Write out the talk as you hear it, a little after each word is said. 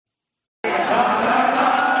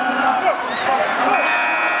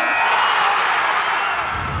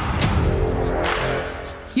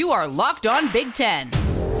are Locked On Big Ten,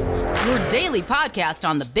 your daily podcast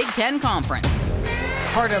on the Big Ten Conference.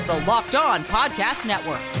 Part of the Locked On Podcast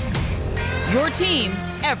Network, your team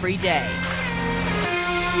every day.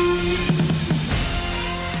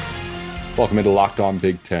 Welcome into Locked On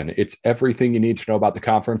Big Ten. It's everything you need to know about the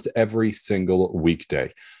conference every single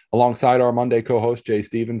weekday. Alongside our Monday co-host, Jay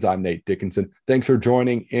Stevens, I'm Nate Dickinson. Thanks for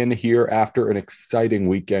joining in here after an exciting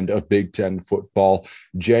weekend of Big Ten football.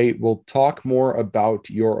 Jay, we'll talk more about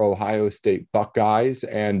your Ohio State Buckeyes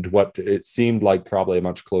and what it seemed like probably a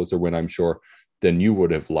much closer win, I'm sure, than you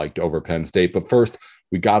would have liked over Penn State. But first,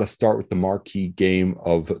 we got to start with the marquee game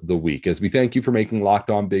of the week. As we thank you for making Locked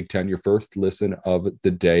On Big Ten your first listen of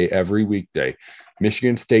the day every weekday.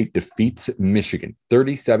 Michigan State defeats Michigan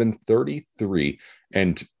 37-33.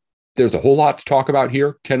 And there's a whole lot to talk about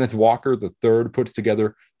here. Kenneth Walker III puts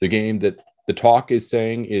together the game that the talk is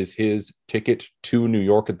saying is his ticket to New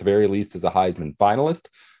York, at the very least, as a Heisman finalist.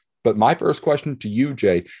 But my first question to you,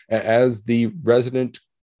 Jay, as the resident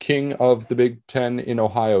king of the Big Ten in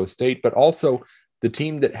Ohio State, but also the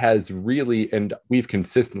team that has really, and we've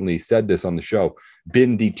consistently said this on the show,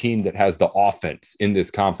 been the team that has the offense in this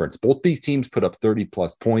conference. Both these teams put up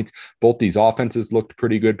 30-plus points. Both these offenses looked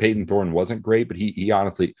pretty good. Peyton Thorne wasn't great, but he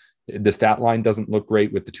honestly, the stat line doesn't look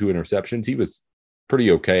great with the 2 interceptions. He was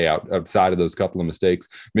pretty okay outside of those couple of mistakes.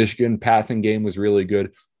 Michigan passing game was really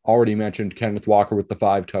good. Already mentioned Kenneth Walker with the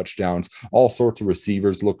 5 touchdowns. All sorts of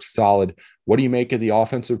receivers look solid. What do you make of the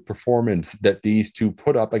offensive performance that these two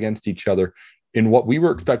put up against each other in what we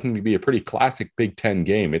were expecting to be a pretty classic Big Ten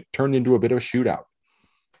game? It turned into a bit of a shootout.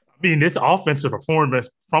 I mean, this offensive performance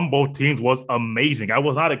from both teams was amazing. I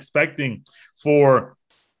was not expecting for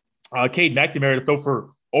Cade McNamara to throw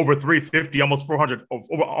for over 350, almost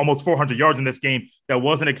 400 yards in this game. That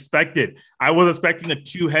wasn't expected. I was expecting a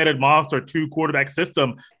 2-headed monster, 2-quarterback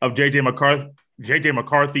system of J.J.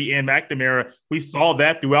 McCarthy and McNamara. We saw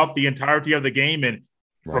that throughout the entirety of the game, and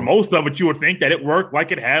for most of it, you would think that it worked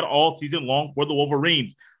like it had all season long for the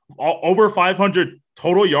Wolverines. Over 500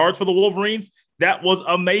 total yards for the Wolverines. That was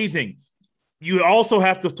amazing. You also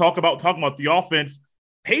have to talking about the offense.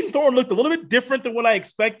 Peyton Thorne looked a little bit different than what I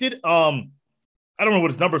expected. I don't know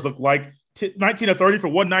what his numbers look like. 19 of 30 for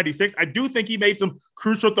 196. I do think he made some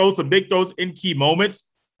crucial throws, some big throws in key moments.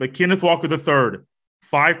 But Kenneth Walker III,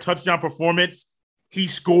 5 touchdown performance. He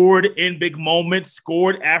scored in big moments,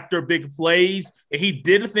 scored after big plays, and he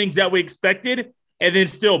did things that we expected and then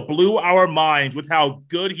still blew our minds with how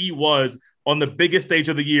good he was on the biggest stage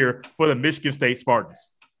of the year for the Michigan State Spartans.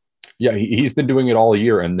 Yeah, he's been doing it all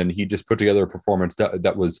year, and then he just put together a performance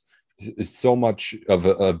that was so much of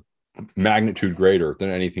a magnitude greater than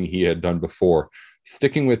anything he had done before.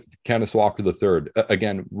 Sticking with Kenneth Walker III,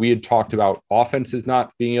 again, we had talked about offenses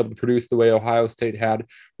not being able to produce the way Ohio State had.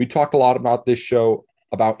 We talked a lot about this show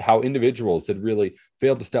about how individuals had really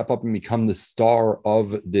failed to step up and become the star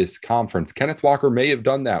of this conference. Kenneth Walker may have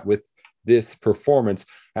done that with this performance.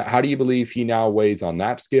 How do you believe he now weighs on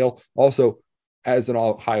that scale? Also, as an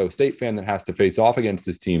Ohio State fan that has to face off against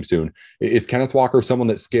this team soon, is Kenneth Walker someone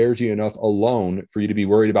that scares you enough alone for you to be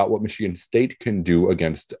worried about what Michigan State can do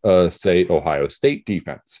against, say, Ohio State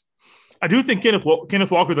defense? I do think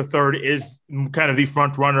Kenneth Walker III is kind of the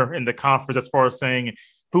front runner in the conference as far as saying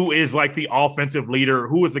who is like the offensive leader,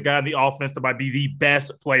 who is the guy in the offense that might be the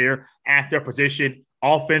best player at their position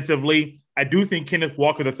offensively. I do think Kenneth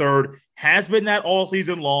Walker III has been that all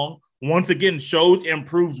season long. Once again, shows and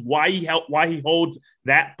proves why he holds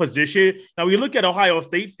that position. Now, we look at Ohio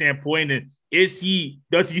State's standpoint, and does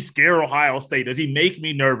he scare Ohio State? Does he make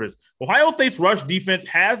me nervous? Ohio State's rush defense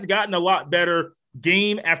has gotten a lot better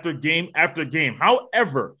game after game after game.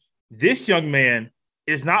 However, this young man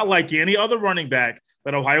is not like any other running back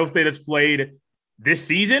that Ohio State has played this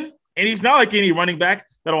season, and he's not like any running back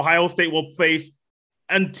that Ohio State will face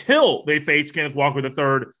until they face Kenneth Walker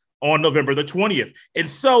III on November the 20th. And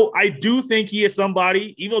so I do think he is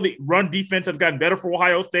somebody, even though the run defense has gotten better for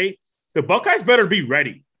Ohio State, the Buckeyes better be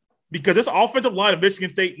ready, because this offensive line of Michigan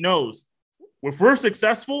State knows if we're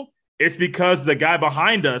successful, it's because the guy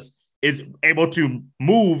behind us is able to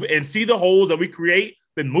move and see the holes that we create,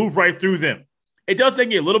 then move right through them. It does make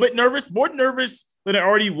me a little bit nervous, more nervous than it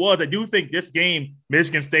already was. I do think this game,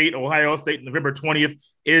 Michigan State, Ohio State, November 20th,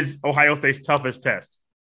 is Ohio State's toughest test.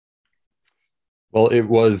 Well, it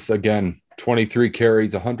was, again, 23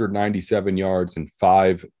 carries, 197 yards, and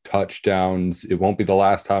 5 touchdowns. It won't be the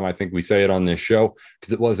last time I think we say it on this show,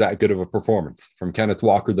 because it was that good of a performance from Kenneth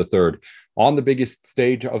Walker III. on the biggest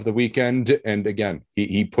stage of the weekend. And again,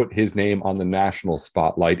 he put his name on the national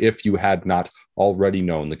spotlight, if you had not already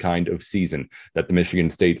known the kind of season that the Michigan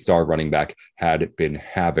State star running back had been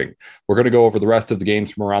having. We're going to go over the rest of the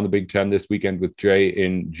games from around the Big Ten this weekend with Jay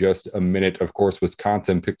in just a minute. Of course,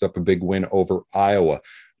 Wisconsin picked up a big win over Iowa.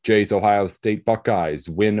 Jay's Ohio State Buckeyes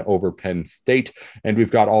win over Penn State. And we've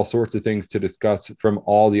got all sorts of things to discuss from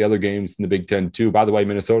all the other games in the Big Ten, too. By the way,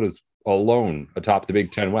 Minnesota's alone atop the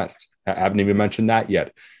Big Ten West. I haven't even mentioned that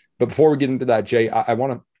yet. But before we get into that, Jay, I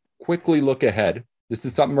want to quickly look ahead. This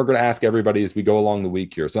is something we're going to ask everybody as we go along the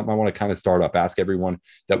week here. Something I want to kind of start up, ask everyone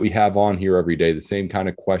that we have on here every day, the same kind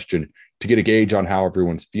of question to get a gauge on how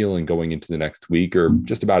everyone's feeling going into the next week or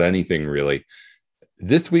just about anything, really.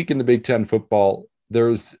 This week in the Big Ten football,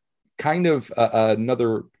 there's kind of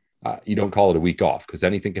another, you don't call it a week off because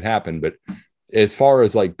anything can happen, but as far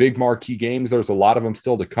as like big marquee games, there's a lot of them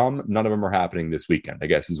still to come. None of them are happening this weekend, I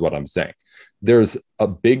guess is what I'm saying. There's a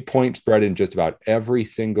big point spread in just about every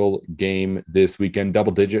single game this weekend,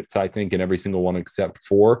 double digits, I think, in every single one except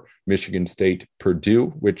for Michigan State, Purdue,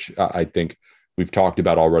 which I think we've talked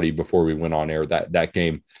about already before we went on air. That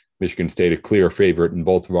game, Michigan State, a clear favorite in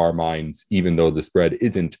both of our minds, even though the spread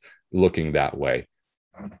isn't looking that way.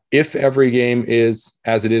 If every game is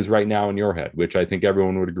as it is right now in your head, which I think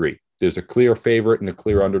everyone would agree, there's a clear favorite and a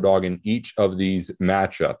clear underdog in each of these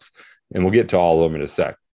matchups, and we'll get to all of them in a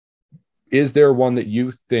sec. Is there one that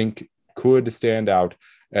you think could stand out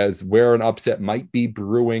as where an upset might be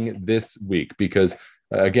brewing this week? Because,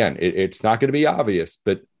 again, it's not going to be obvious,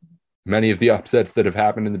 but many of the upsets that have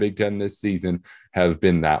happened in the Big Ten this season have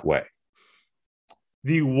been that way.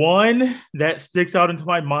 The one that sticks out into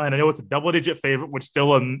my mind, I know it's a double-digit favorite, which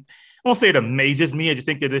still, I won't say it amazes me. I just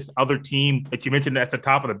think that this other team that you mentioned that's the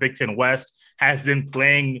top of the Big Ten West has been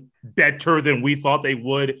playing better than we thought they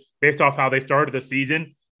would based off how they started the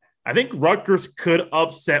season. I think Rutgers could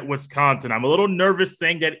upset Wisconsin. I'm a little nervous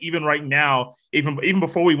saying that even right now, even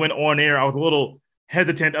before we went on air, I was a little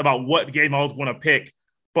hesitant about what game I was going to pick.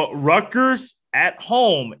 But Rutgers at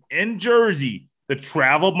home in Jersey, the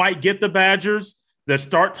travel might get the Badgers. The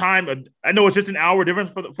start time, I know it's just an hour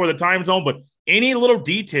difference for the time zone, but any little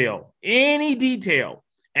detail,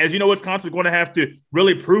 as you know, Wisconsin's going to have to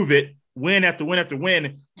really prove it win after win after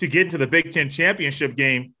win to get into the Big Ten championship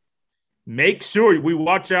game. Make sure we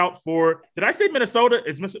watch out for, did I say Minnesota?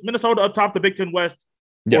 Is Minnesota up top the Big Ten West?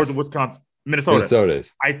 Yes. Or is it Wisconsin? Minnesota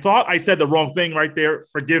is. I thought I said the wrong thing right there.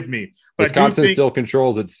 Forgive me. But Wisconsin still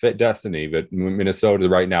controls its destiny, but Minnesota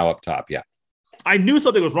right now up top, yeah. I knew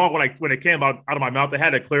something was wrong when it came out of my mouth. I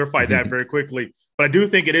had to clarify that very quickly. But I do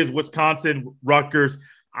think it is Wisconsin, Rutgers.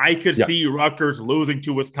 I could see Rutgers losing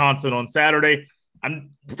to Wisconsin on Saturday.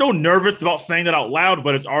 I'm still nervous about saying that out loud,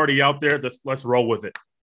 but it's already out there. Let's roll with it.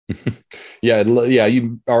 Yeah.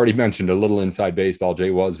 You already mentioned a little inside baseball. Jay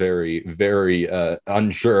was very, very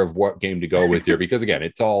unsure of what game to go with here because, again,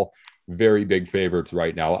 it's all very big favorites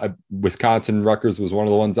right now. Wisconsin Rutgers was one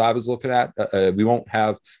of the ones I was looking at. We won't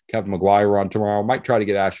have Kevin McGuire on tomorrow. Might try to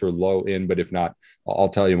get Asher Lowe in, but if not, I'll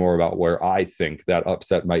tell you more about where I think that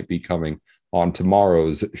upset might be coming on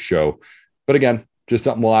tomorrow's show. But again, just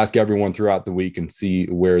something we'll ask everyone throughout the week and see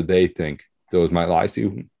where they think those might lie.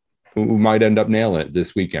 See who might end up nailing it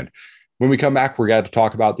this weekend. When we come back, we're going to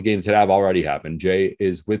talk about the games that have already happened. Jay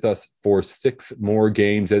is with us for 6 more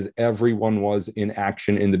games as everyone was in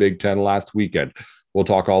action in the Big Ten last weekend. We'll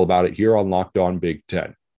talk all about it here on Locked On Big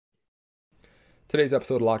Ten. Today's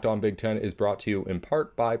episode of Locked On Big Ten is brought to you in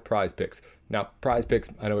part by Prize Picks. Now, Prize Picks,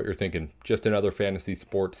 I know what you're thinking, just another fantasy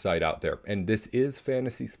sports site out there. And this is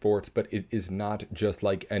fantasy sports, but it is not just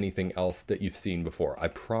like anything else that you've seen before. I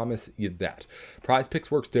promise you that. Prize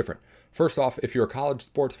Picks works different. First off, if you're a college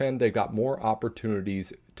sports fan, they've got more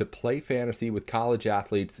opportunities to play fantasy with college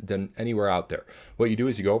athletes than anywhere out there. What you do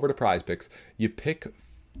is you go over to Prize Picks, you pick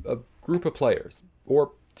a group of players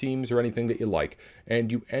or teams or anything that you like,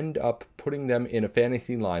 and you end up putting them in a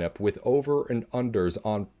fantasy lineup with over and unders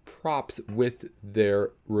on props with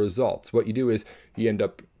their results. What you do is you end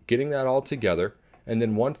up getting that all together, and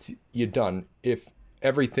then once you're done, if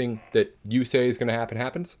everything that you say is going to happen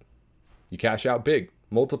happens, you cash out big.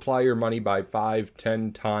 Multiply your money by 5,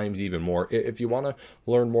 10 times, even more. If you want to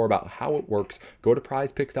learn more about how it works, go to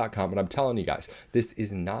prizepicks.com. And I'm telling you guys, this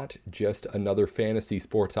is not just another fantasy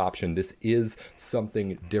sports option. This is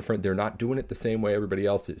something different. They're not doing it the same way everybody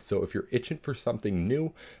else is. So if you're itching for something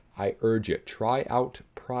new, I urge you, try out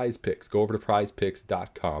Prize Picks. Go over to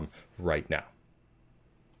prizepicks.com right now.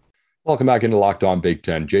 Welcome back into Locked On Big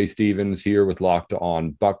Ten. Jay Stevens here with Locked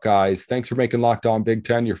On Buckeyes. Thanks for making Locked On Big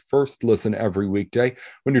Ten your first listen every weekday.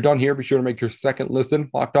 When you're done here, be sure to make your second listen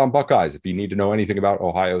Locked On Buckeyes. If you need to know anything about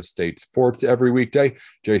Ohio State sports every weekday,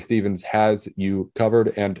 Jay Stevens has you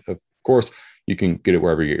covered. And of course, you can get it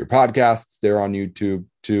wherever you get your podcasts. They're on YouTube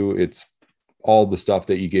too. It's all the stuff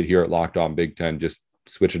that you get here at Locked On Big Ten. Just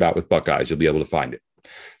switch it out with Buckeyes. You'll be able to find it.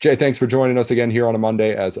 Jay, thanks for joining us again here on a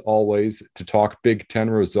Monday, as always, to talk Big Ten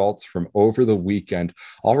results from over the weekend.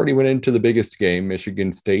 Already went into the biggest game.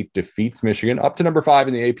 Michigan State defeats Michigan up to number 5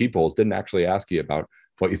 in the AP polls. Didn't actually ask you about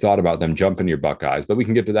what you thought about them jumping your Buckeyes, but we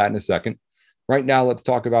can get to that in a second. Right now, let's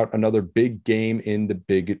talk about another big game in the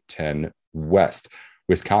Big Ten West.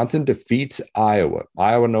 Wisconsin defeats Iowa.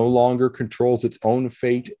 Iowa no longer controls its own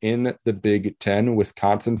fate in the Big Ten.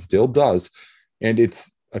 Wisconsin still does, and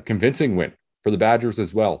it's a convincing win for the Badgers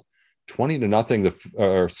as well. 20-0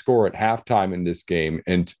 the score at halftime in this game.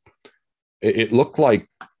 And it looked like,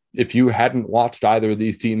 if you hadn't watched either of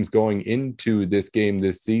these teams going into this game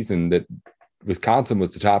this season, that Wisconsin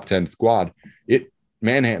was the top 10 squad. It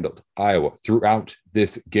manhandled Iowa throughout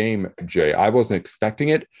this game, Jay. I wasn't expecting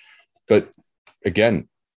it, but again,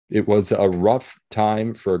 it was a rough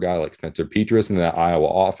time for a guy like Spencer Petras and that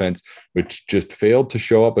Iowa offense, which just failed to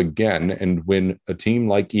show up again. And when a team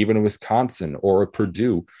like even a Wisconsin or a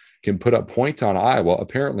Purdue can put up points on Iowa,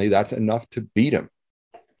 apparently that's enough to beat them.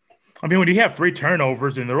 I mean, when you have 3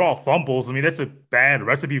 turnovers and they're all fumbles, I mean, that's a bad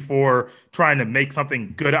recipe for trying to make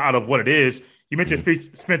something good out of what it is. You mentioned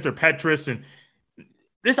Spencer Petras, and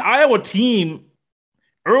this Iowa team,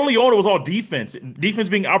 early on, it was all defense. Defense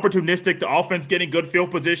being opportunistic, the offense getting good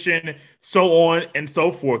field position, so on and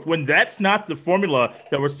so forth. When that's not the formula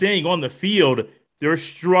that we're seeing on the field, they're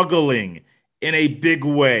struggling in a big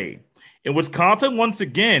way. And Wisconsin, once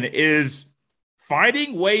again, is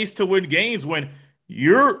finding ways to win games when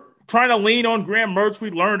you're trying to lean on Graham Mertz.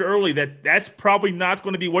 We learned early that that's probably not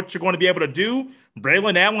going to be what you're going to be able to do.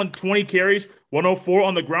 Braylon Allen, 20 carries, 104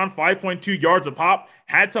 on the ground, 5.2 yards a pop.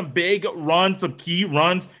 Had some big runs, some key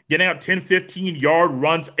runs, getting out 10, 15-yard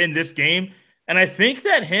runs in this game. And I think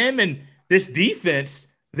that him and this defense,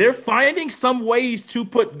 they're finding some ways to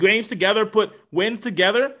put games together, put wins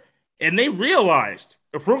together. And they realized,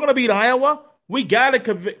 if we're going to beat Iowa, we gotta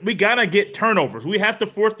get turnovers. We have to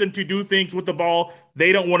force them to do things with the ball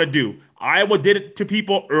they don't want to do. Iowa did it to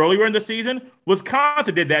people earlier in the season.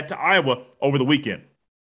 Wisconsin did that to Iowa over the weekend.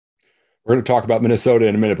 We're going to talk about Minnesota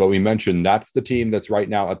in a minute, but we mentioned that's the team that's right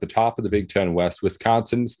now at the top of the Big Ten West.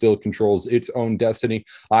 Wisconsin still controls its own destiny.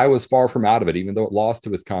 Iowa's far from out of it, even though it lost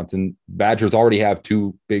to Wisconsin. Badgers already have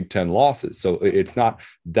 2 Big Ten losses, so it's not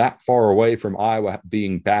that far away from Iowa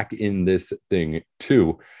being back in this thing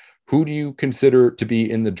too. Who do you consider to be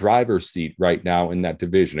in the driver's seat right now in that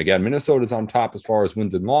division? Again, Minnesota's on top as far as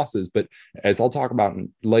wins and losses, but as I'll talk about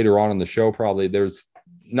later on in the show, probably there's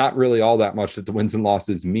not really all that much that the wins and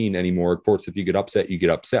losses mean anymore. Of course, if you get upset, you get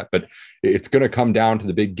upset, but it's going to come down to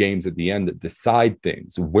the big games at the end that decide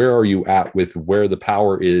things. Where are you at with where the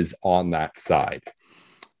power is on that side?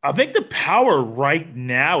 I think the power right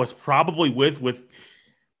now is probably with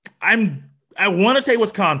I want to say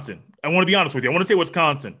Wisconsin. I want to be honest with you. I want to say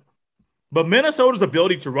Wisconsin. But Minnesota's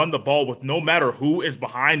ability to run the ball with no matter who is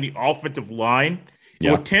behind the offensive line,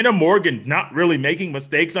 with Tanner Morgan not really making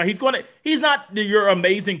mistakes. Now he's not your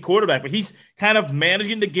amazing quarterback, but he's kind of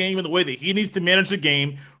managing the game in the way that he needs to manage the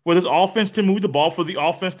game for this offense to move the ball, for the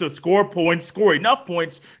offense to score points, score enough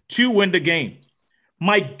points to win the game.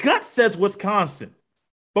 My gut says Wisconsin.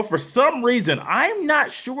 But for some reason, I'm not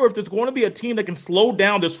sure if there's going to be a team that can slow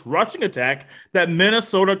down this rushing attack that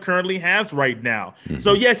Minnesota currently has right now. Mm-hmm.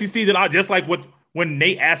 So, yes, you see that just like when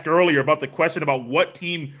Nate asked earlier about the question about what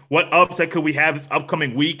upset could we have this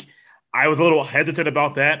upcoming week, I was a little hesitant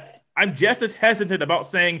about that. I'm just as hesitant about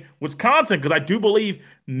saying Wisconsin because I do believe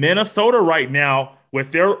Minnesota right now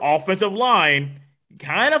with their offensive line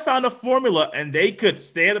kind of found a formula, and they could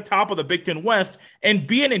stay at the top of the Big Ten West and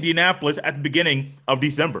be in Indianapolis at the beginning of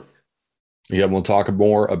December. Yeah, we'll talk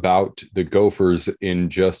more about the Gophers in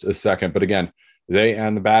just a second. But again, they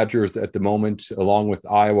and the Badgers at the moment, along with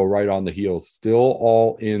Iowa right on the heels, still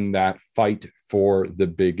all in that fight for the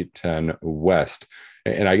Big Ten West.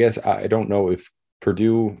 And I guess I don't know if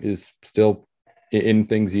Purdue is still in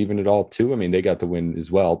things even at all too. I mean, they got the win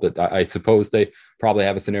as well, but I suppose they probably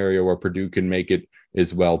have a scenario where Purdue can make it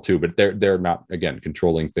as well too, but they're not, again,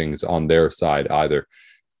 controlling things on their side either.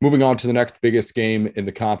 Moving on to the next biggest game in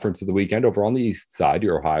the conference of the weekend, over on the east side,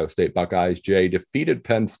 your Ohio State Buckeyes, Jay, defeated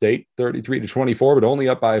Penn State 33-24, but only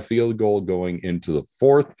up by a field goal going into the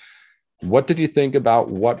fourth. What did you think about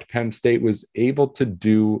what Penn State was able to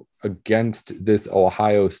do against this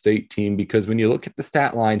Ohio State team? Because when you look at the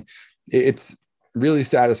stat line, it's really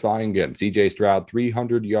satisfying. Again, CJ Stroud,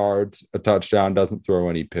 300 yards, a touchdown, doesn't throw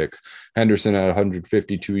any picks. Henderson at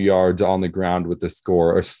 152 yards on the ground with the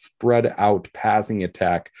score, a spread out passing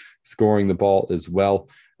attack, scoring the ball as well.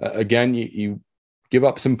 Again, you give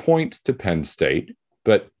up some points to Penn State,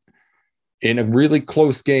 but in a really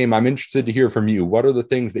close game, I'm interested to hear from you. What are the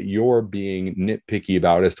things that you're being nitpicky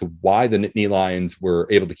about as to why the Nittany Lions were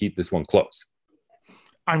able to keep this one close?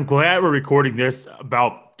 I'm glad we're recording this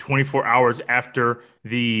about 24 hours after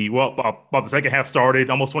about the second half started,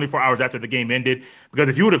 almost 24 hours after the game ended. Because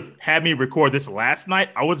if you would have had me record this last night,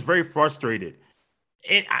 I was very frustrated.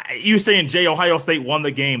 You saying Ohio State won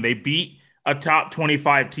the game. They beat a top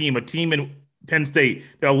 25 team, a team in Penn State.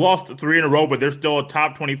 They lost 3 in a row, but they're still a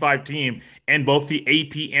top 25 team in both the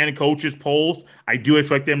AP and coaches polls. I do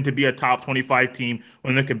expect them to be a top 25 team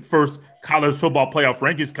when the first college football playoff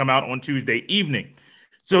rankings come out on Tuesday evening.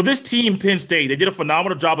 So this team, Penn State, they did a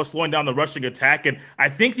phenomenal job of slowing down the rushing attack, and I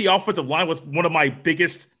think the offensive line was one of my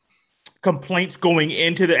biggest complaints going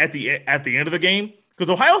into at the end of the game.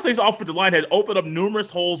 Because Ohio State's offensive line had opened up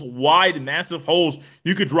numerous holes, wide, massive holes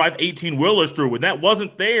you could drive 18-wheelers through. When that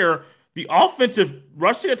wasn't there, the offensive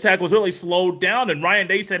rushing attack was really slowed down, and Ryan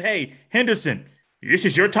Day said, hey, Henderson, this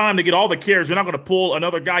is your time to get all the carries. You're not going to pull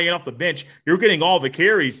another guy in off the bench. You're getting all the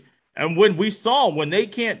carries. And when they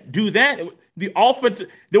can't do that, the offense,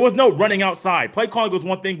 there was no running outside. Play calling was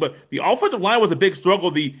one thing, but the offensive line was a big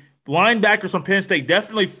struggle. The linebackers from Penn State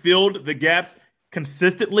definitely filled the gaps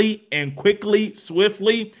consistently and quickly,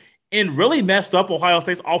 swiftly, and really messed up Ohio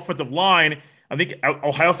State's offensive line. I think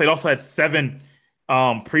Ohio State also had 7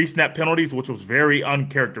 pre-snap penalties, which was very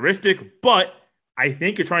uncharacteristic, but I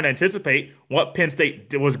think you're trying to anticipate what Penn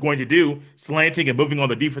State was going to do. Slanting and moving on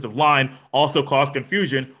the defensive line also caused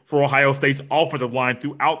confusion for Ohio State's offensive line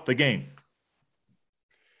throughout the game.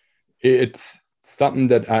 It's something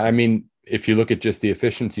that, I mean, if you look at just the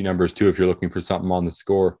efficiency numbers too, if you're looking for something on the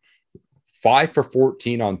score, 5 for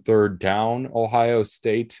 14 on third down, Ohio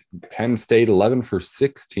State. Penn State, 11 for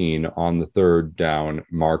 16 on the third down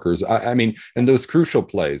markers. I mean, and those crucial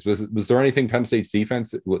plays, was there anything Penn State's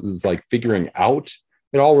defense was like figuring out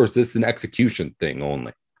at all, or is this an execution thing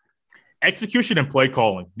only? Execution and play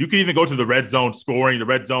calling. You can even go to the red zone scoring, the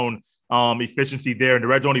red zone efficiency there, and the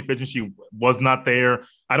red zone efficiency was not there.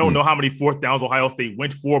 I don't know how many fourth downs Ohio State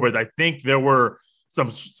went for, but I think there were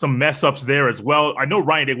some mess ups there as well. I know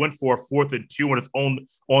Ryan, they went for a 4th and 2 on its own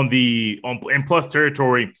in plus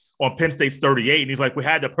territory on Penn State's 38. And he's like, we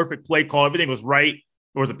had the perfect play call. Everything was right.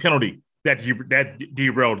 There was a penalty that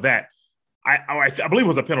derailed that. I believe it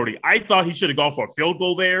was a penalty. I thought he should have gone for a field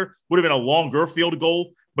goal there. Would have been a longer field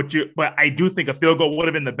goal. But I do think a field goal would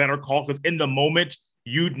have been the better call because in the moment,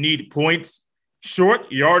 you'd need points. Short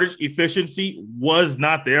yardage efficiency was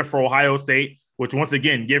not there for Ohio State, which once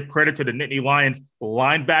again, give credit to the Nittany Lions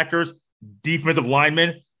linebackers, defensive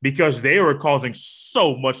linemen, because they were causing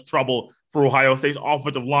so much trouble for Ohio State's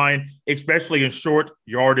offensive line, especially in short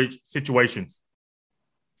yardage situations.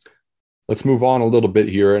 Let's move on a little bit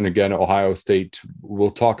here. And again, Ohio State, we'll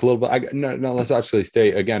talk a little bit. Let's actually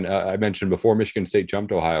stay. Again, I mentioned before Michigan State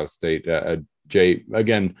jumped Ohio State. Jay,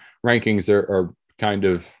 again, rankings are kind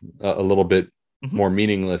of a little bit more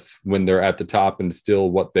meaningless when they're at the top and still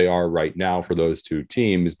what they are right now for those two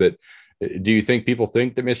teams. But do you think people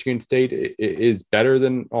think that Michigan State is better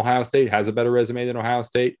than Ohio State, has a better resume than Ohio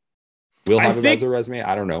State, will have a better resume?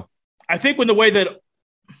 I don't know. I think let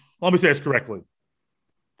me say this correctly.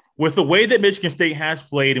 With the way that Michigan State has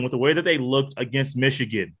played and with the way that they looked against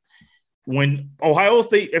Michigan,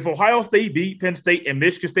 if Ohio State beat Penn State and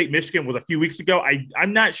Michigan was a few weeks ago,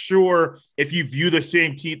 I'm not sure if you view the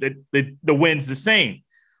same team that the wins the same.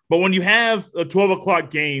 But when you have a 12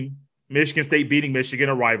 o'clock game, Michigan State beating Michigan,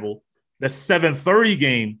 a rival, the 7:30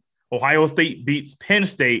 game, Ohio State beats Penn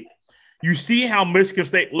State, you see how Michigan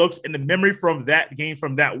State looks, and the memory from that game,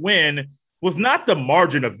 from that win, was not the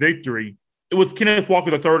margin of victory. It was Kenneth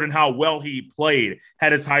Walker III and how well he played,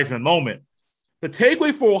 had his Heisman moment. The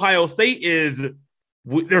takeaway for Ohio State is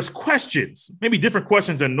there's questions, maybe different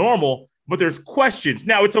questions than normal, but there's questions.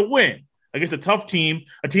 Now, it's a win against a tough team,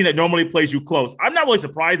 a team that normally plays you close. I'm not really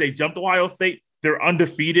surprised they jumped Ohio State. They're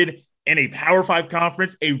undefeated in a Power 5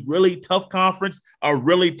 conference, a really tough conference, one of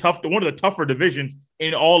the tougher divisions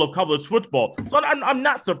in all of college football. So I'm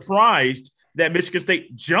not surprised that Michigan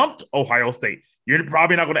State jumped Ohio State. You're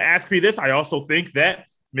probably not going to ask me this. I also think that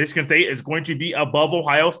Michigan State is going to be above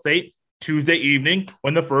Ohio State Tuesday evening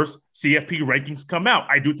when the first CFP rankings come out.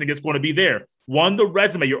 I do think it's going to be there. 1, the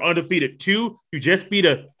resume, you're undefeated. 2, you just beat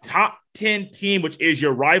a top 10 team, which is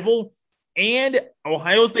your rival. And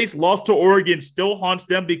Ohio State's loss to Oregon still haunts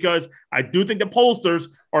them because I do think the pollsters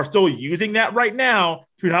are still using that right now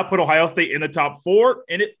to not put Ohio State in the top 4.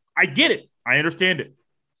 And I get it. I understand it.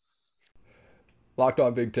 Locked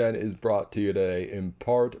On Big Ten is brought to you today in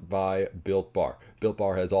part by Built Bar. Built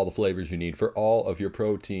Bar has all the flavors you need for all of your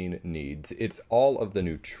protein needs. It's all of the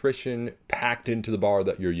nutrition packed into the bar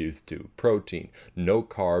that you're used to. Protein, no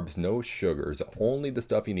carbs, no sugars, only the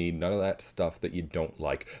stuff you need, none of that stuff that you don't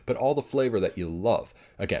like, but all the flavor that you love.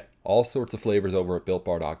 Again, all sorts of flavors over at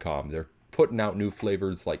BuiltBar.com. They're putting out new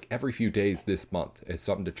flavors like every few days this month. It's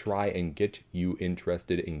something to try and get you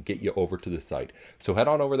interested and get you over to the site. So head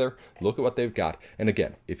on over there, look at what they've got. And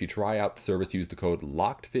again, if you try out the service, use the code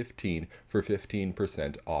LOCKED15 for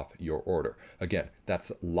 15% off your order. Again,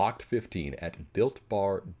 that's LOCKED15 at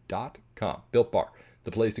BuiltBar.com. Built Bar,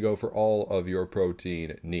 the place to go for all of your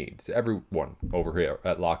protein needs. Everyone over here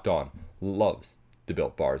at Locked On loves the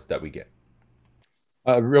Built Bars that we get.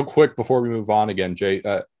 Real quick before we move on again, Jay,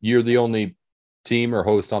 you're the only team or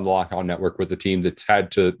host on the Locked On Network with a team that's had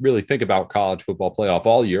to really think about college football playoff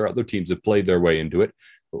all year. Other teams have played their way into it.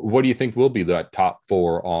 What do you think will be that top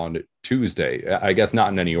 4 on Tuesday? I guess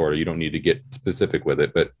not in any order. You don't need to get specific with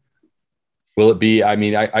it, but will it be? I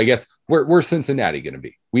mean, I guess where's Cincinnati going to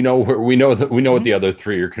be? We know what the other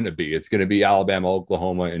 3 are going to be. It's going to be Alabama,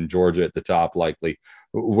 Oklahoma, and Georgia at the top, likely.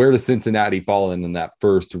 Where does Cincinnati fall in that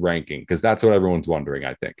first ranking? Because that's what everyone's wondering,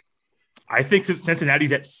 I think. I think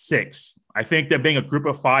Cincinnati's at 6. I think that being a group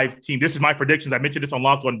of 5 team, this is my predictions. I mentioned this on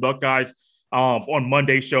Locked On Buckeyes on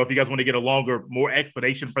Monday's show. If you guys want to get a longer, more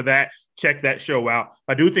explanation for that, check that show out.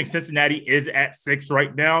 I do think Cincinnati is at 6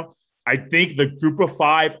 right now. I think the group of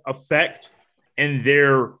 5 effect and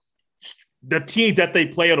the teams that they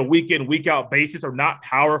play on a week in, week out basis are not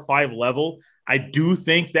Power 5 level. I do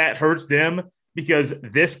think that hurts them because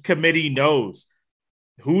this committee knows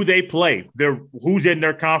who they play. Who's in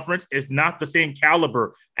their conference is not the same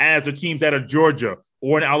caliber as the teams that are Georgia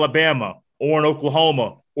or in Alabama or in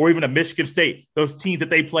Oklahoma or even a Michigan State. Those teams that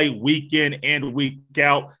they play week in and week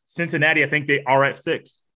out. Cincinnati, I think they are at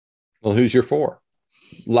 6. Well, who's your 4?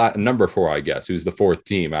 Number 4, I guess. Who's the 4th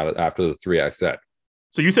team after the 3 I said?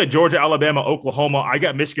 So you said Georgia, Alabama, Oklahoma. I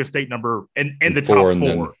got Michigan State number in the top 4.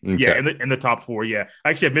 Then, okay. Yeah, in the top 4. Yeah, I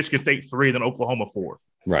actually have Michigan State 3, then Oklahoma 4.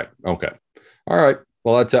 Right. Okay. All right.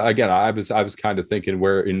 Well, that's again. I was kind of thinking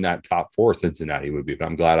where in that top 4 Cincinnati would be, but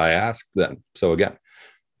I'm glad I asked then. So again,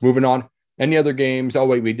 moving on. Any other games? Oh,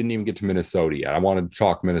 wait, we didn't even get to Minnesota yet. I wanted to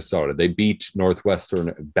talk Minnesota. They beat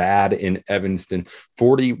Northwestern bad in Evanston,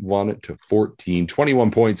 41-14, 21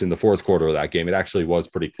 points in the fourth quarter of that game. It actually was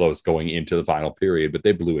pretty close going into the final period, but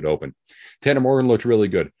they blew it open. Tanner Morgan looked really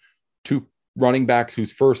good. 2 running backs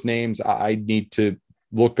whose first names I need to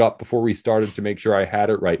look up before we started to make sure I had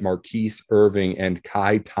it right. Marquise Irving and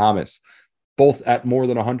Kai Thomas, both at more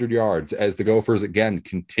than 100 yards as the Gophers, again,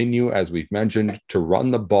 continue, as we've mentioned, to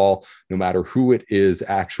run the ball, no matter who it is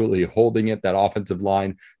actually holding it. That offensive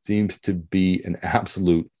line seems to be an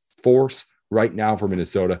absolute force right now for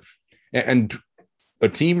Minnesota. And a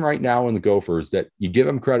team right now in the Gophers that you give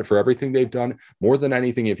them credit for everything they've done. More than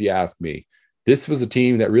anything, if you ask me, this was a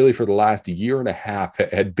team that really for the last year and a half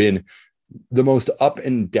had been the most up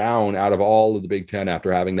and down out of all of the Big Ten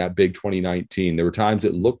after having that big 2019. There were times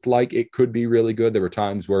it looked like it could be really good. There were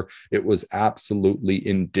times where it was absolutely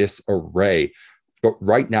in disarray. But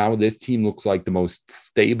right now, this team looks like the most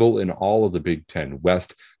stable in all of the Big Ten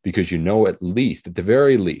West because at least, at the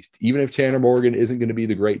very least, even if Tanner Morgan isn't going to be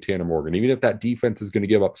the great Tanner Morgan, even if that defense is going to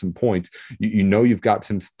give up some points, you've got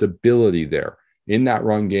some stability there in that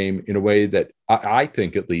run game in a way that I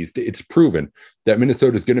think at least it's proven that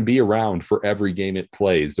Minnesota is going to be around for every game it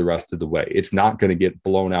plays the rest of the way. It's not going to get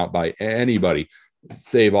blown out by anybody,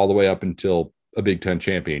 save all the way up until a Big Ten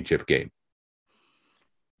championship game.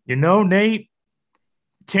 Nate,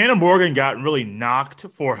 Tanner Morgan got really knocked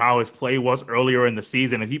for how his play was earlier in the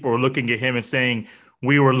season, and people were looking at him and saying,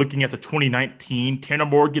 we were looking at the 2019 Tanner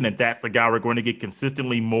Morgan, and that's the guy we're going to get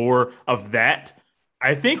consistently more of that.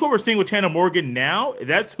 I think what we're seeing with Tanner Morgan now,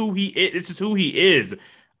 that's who he is. This is who he is.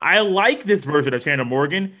 I like this version of Tanner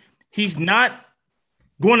Morgan. He's not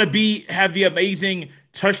going to have the amazing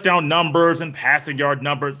touchdown numbers and passing yard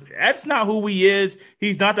numbers. That's not who he is.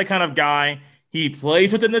 He's not the kind of guy. He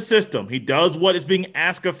plays within the system. He does what is being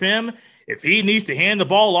asked of him. If he needs to hand the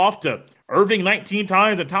ball off to Irving 19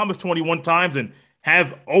 times and Thomas 21 times and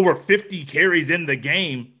have over 50 carries in the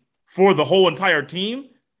game for the whole entire team,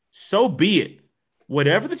 so be it.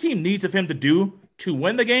 Whatever the team needs of him to do to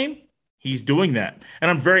win the game, He's doing that. And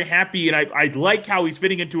I'm very happy, and I like how he's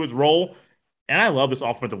fitting into his role. And I love this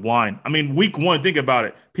offensive line. I mean, week one, think about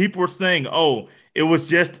it. People were saying, oh, it was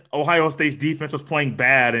just Ohio State's defense was playing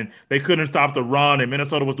bad and they couldn't stop the run and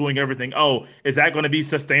Minnesota was doing everything. Oh, is that going to be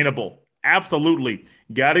sustainable? Absolutely.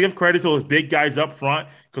 Got to give credit to those big guys up front,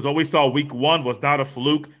 because what we saw week one was not a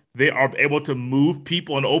fluke. They are able to move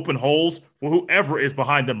people in open holes for whoever is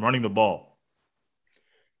behind them running the ball.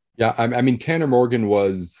 Yeah, I mean, Tanner Morgan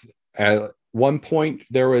was at one point,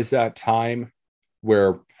 there was that time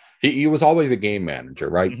where he was always a game manager,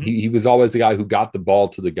 right? Mm-hmm. He was always the guy who got the ball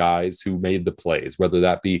to the guys who made the plays, whether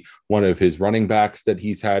that be one of his running backs that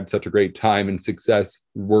he's had such a great time and success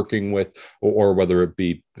working with, or whether it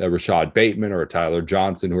be a Rashad Bateman or a Tyler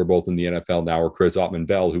Johnson, who are both in the NFL now, or Chris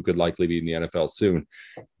Autman-Bell, who could likely be in the NFL soon.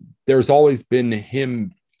 There's always been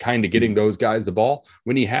him kind of getting those guys the ball.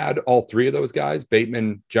 When he had all three of those guys,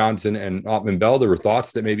 Bateman, Johnson, and Autman-Bell, there were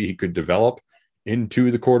thoughts that maybe he could develop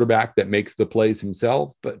into the quarterback that makes the plays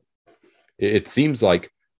himself, but it seems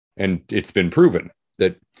like, and it's been proven,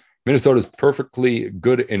 that Minnesota's perfectly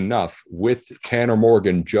good enough with Tanner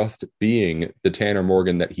Morgan just being the Tanner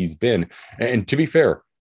Morgan that he's been. And to be fair,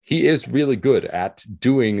 he is really good at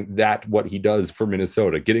doing that, what he does for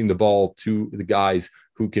Minnesota, getting the ball to the guys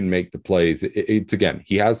who can make the plays. It's again,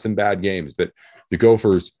 he has some bad games, but the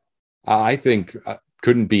Gophers, I think,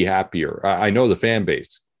 couldn't be happier. I know the fan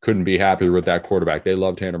base couldn't be happier with that quarterback. They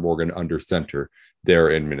love Tanner Morgan under center there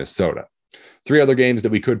in Minnesota. Three other games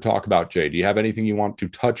that we could talk about, Jay. Do you have anything you want to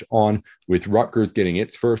touch on with Rutgers getting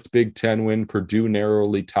its first Big Ten win, Purdue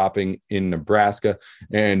narrowly topping in Nebraska,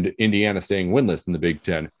 and Indiana staying winless in the Big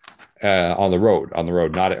Ten on the road,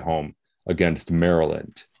 not at home, against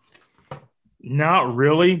Maryland? Not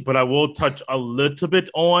really, but I will touch a little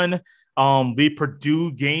bit on the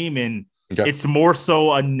Purdue game, and It's more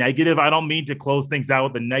so a negative. I don't mean to close things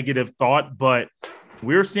out with a negative thought, but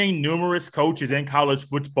we're seeing numerous coaches in college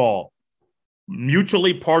football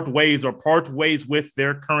mutually part ways with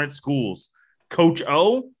their current schools. Coach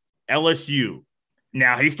O, LSU.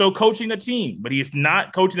 Now, he's still coaching the team, but he is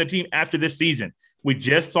not coaching the team after this season. We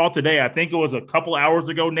just saw today, I think it was a couple hours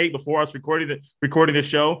ago, Nate, before us recording the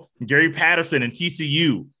show, Gary Patterson and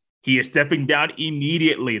TCU. He is stepping down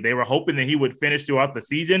immediately. They were hoping that he would finish throughout the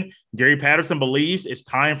season. Gary Patterson believes it's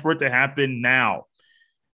time for it to happen now.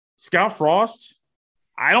 Scott Frost,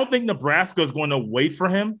 I don't think Nebraska is going to wait for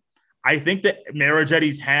him. I think that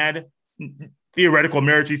theoretical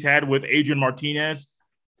marriage he's had with Adrian Martinez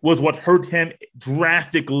was what hurt him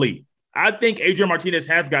drastically. I think Adrian Martinez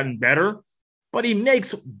has gotten better, but he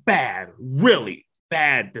makes really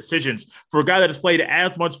bad decisions for a guy that has played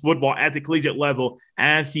as much football at the collegiate level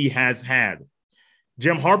as he has had.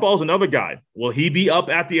 Jim Harbaugh is another guy. Will he be up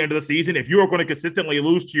at the end of the season? If you are going to consistently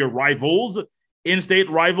lose to your rivals, in-state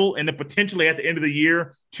rival, and then potentially at the end of the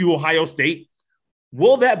year to Ohio State,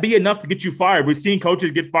 will that be enough to get you fired? We've seen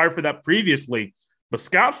coaches get fired for that previously. But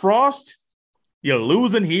Scott Frost, you're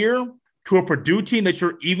losing here to a Purdue team that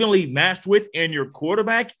you're evenly matched with, and your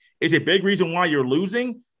quarterback is a big reason why you're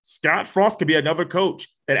losing. Scott Frost could be another coach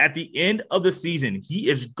that at the end of the season, he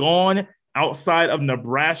is gone outside of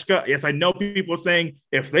Nebraska. Yes, I know people are saying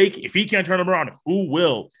if he can't turn them around, who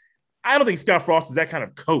will? I don't think Scott Frost is that kind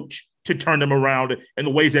of coach to turn them around in the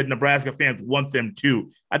ways that Nebraska fans want them to.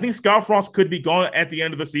 I think Scott Frost could be gone at the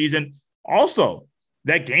end of the season. Also,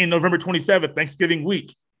 that game November 27th, Thanksgiving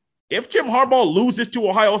week, if Jim Harbaugh loses to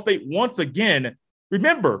Ohio State once again,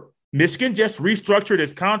 remember, Michigan just restructured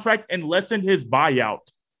his contract and lessened his buyout.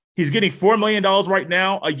 He's getting $4 million right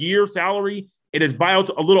now, a year salary, and his buyout's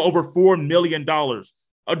a little over $4 million.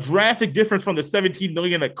 A drastic difference from the $17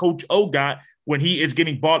 million that Coach O got when he is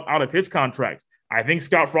getting bought out of his contract. I think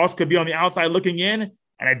Scott Frost could be on the outside looking in,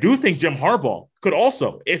 and I do think Jim Harbaugh could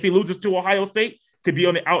also, if he loses to Ohio State, could be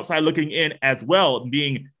on the outside looking in as well,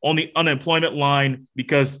 being on the unemployment line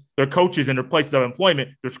because their coaches and their places of employment,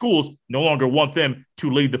 their schools, no longer want them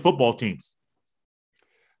to lead the football teams.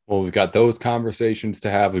 Well, we've got those conversations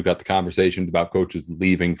to have. We've got the conversations about coaches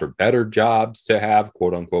leaving for better jobs to have,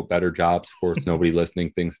 quote unquote, better jobs. Of course, nobody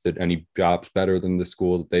listening thinks that any job's better than the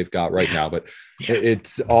school that they've got right now, but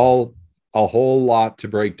it's all a whole lot to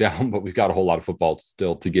break down, but we've got a whole lot of football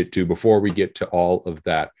still to get to before we get to all of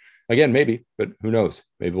that. Again, maybe, but who knows?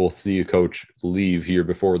 Maybe we'll see a coach leave here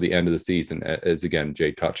before the end of the season, as again,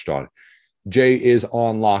 Jay touched on. Jay is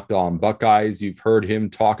on Locked On Buckeyes. You've heard him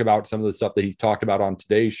talk about some of the stuff that he's talked about on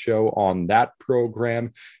today's show on that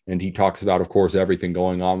program. And he talks about, of course, everything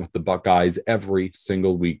going on with the Buckeyes every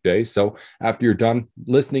single weekday. So after you're done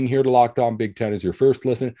listening here to Locked On Big Ten as your first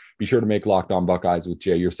listen, be sure to make Locked On Buckeyes with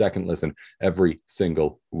Jay your second listen every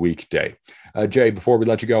single weekday. Jay, before we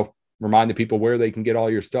let you go, remind the people where they can get all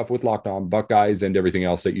your stuff with Locked On Buckeyes and everything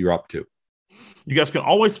else that you're up to. You guys can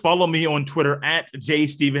always follow me on Twitter at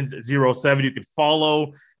jstevens07. You can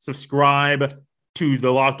follow, subscribe to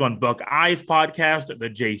the Locked On Buckeyes podcast, the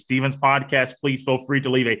Jay Stevens podcast. Please feel free to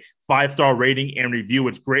leave a 5-star rating and review.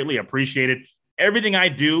 It's greatly appreciated. Everything I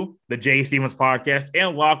do, the Jay Stevens podcast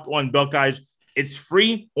and Locked On Buckeyes, it's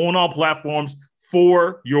free on all platforms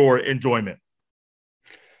for your enjoyment.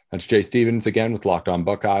 That's Jay Stevens again with Locked On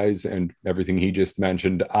Buckeyes and everything he just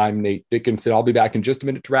mentioned. I'm Nate Dickinson. I'll be back in just a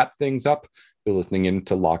minute to wrap things up. You're listening in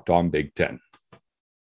to Locked On Big Ten.